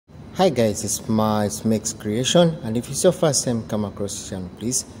Hi guys, it's Mexcreation, and if it's your first time come across this channel,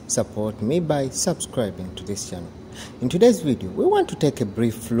 please support me by subscribing to this channel. In today's video, we want to take a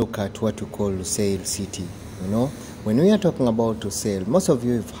brief look at what we call Lusail City. You know, when we are talking about Lusail, most of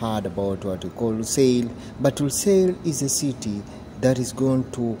you have heard about what we call Lusail, but Lusail is a city that is going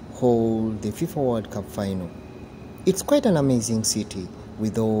to hold the FIFA World Cup final. It's quite an amazing city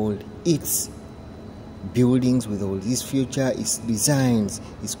with all its buildings, with all its future, its designs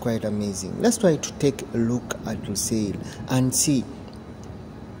is quite amazing. Let's try to take a look at Lusail and see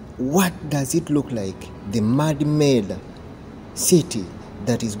what does it look like, the man-made city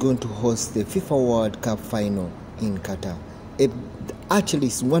that is going to host the FIFA World Cup final in Qatar. Actually,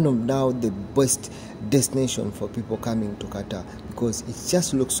 it's one of now the best destination for people coming to Qatar because it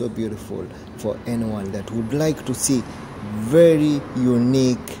just looks so beautiful for anyone that would like to see very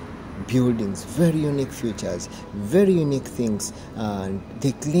unique buildings, very unique features, very unique things, and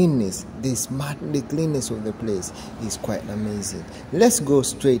the cleanness, the cleanness of the place is quite amazing. Let's go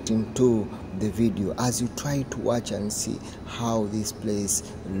straight into the video as you try to watch and see how this place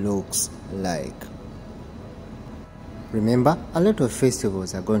looks like. Remember, a lot of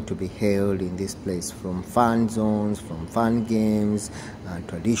festivals are going to be held in this place, from fun zones, from fun games,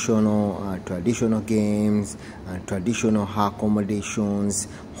 traditional games, traditional accommodations,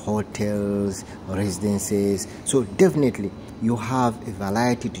 hotels, residences. So definitely you have a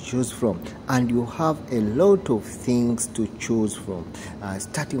variety to choose from, and you have a lot of things to choose from,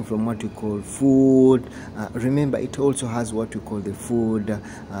 starting from what we call food. Remember, it also has what we call the food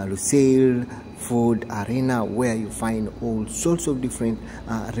Lusail food arena, where you find all sorts of different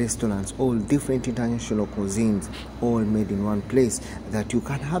restaurants, all different international cuisines, all made in one place, that you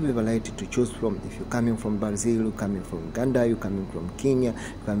can have a variety to choose from. If you're coming from Brazil, you're coming from Uganda, you're coming from Kenya,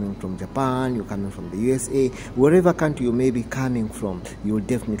 you're coming from Japan, you're coming from the USA, wherever country you may be coming from, you'll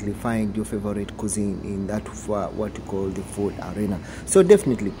definitely find your favorite cuisine in that what you call the food arena. So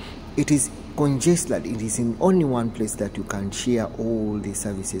definitely it is congested. It is in only one place that you can share all the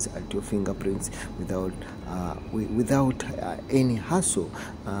services at your fingerprints without any hassle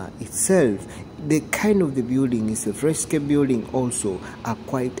itself. The kind of the building is a fresco building, also are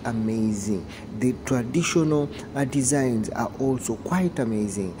quite amazing. The traditional designs are also quite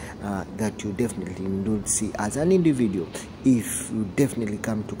amazing, that you definitely don't see as an individual if you definitely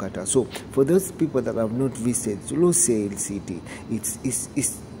come to Qatar. So for those people that have not visited Lusail City,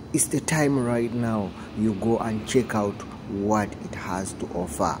 it's the time right now you go and check out what it has to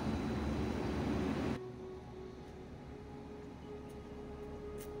offer.